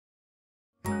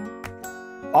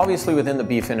Obviously, within the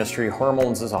beef industry,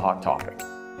 hormones is a hot topic.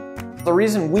 The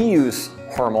reason we use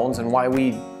hormones and why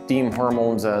we deem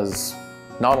hormones as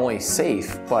not only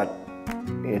safe, but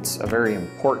it's a very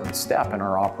important step in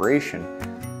our operation,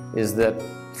 is that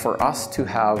for us to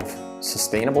have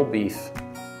sustainable beef,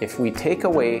 if we take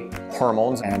away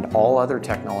hormones and all other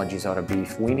technologies out of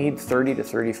beef, we need 30 to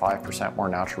 35% more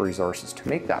natural resources to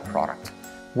make that product.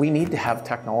 We need to have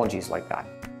technologies like that.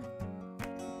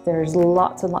 There's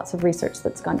lots and lots of research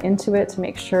that's gone into it to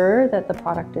make sure that the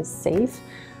product is safe.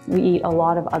 We eat a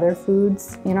lot of other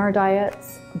foods in our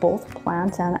diets, both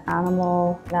plant and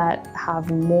animal, that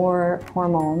have more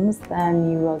hormones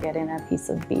than you will get in a piece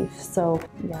of beef. So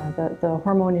yeah, the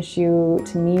hormone issue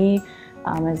to me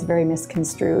is very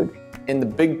misconstrued. In the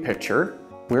big picture,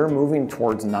 we're moving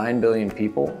towards 9 billion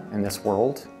people in this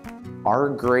world. Our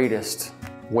greatest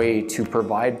way to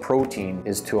provide protein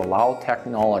is to allow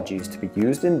technologies to be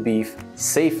used in beef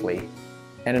safely.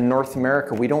 And in North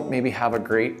America, we don't maybe have a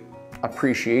great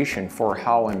appreciation for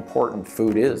how important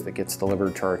food is that gets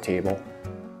delivered to our table.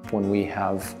 When we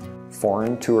have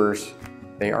foreign tours,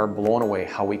 they are blown away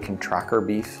how we can track our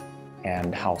beef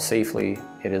and how safely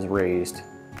it is raised,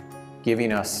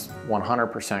 giving us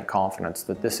 100% confidence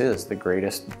that this is the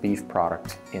greatest beef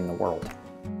product in the world.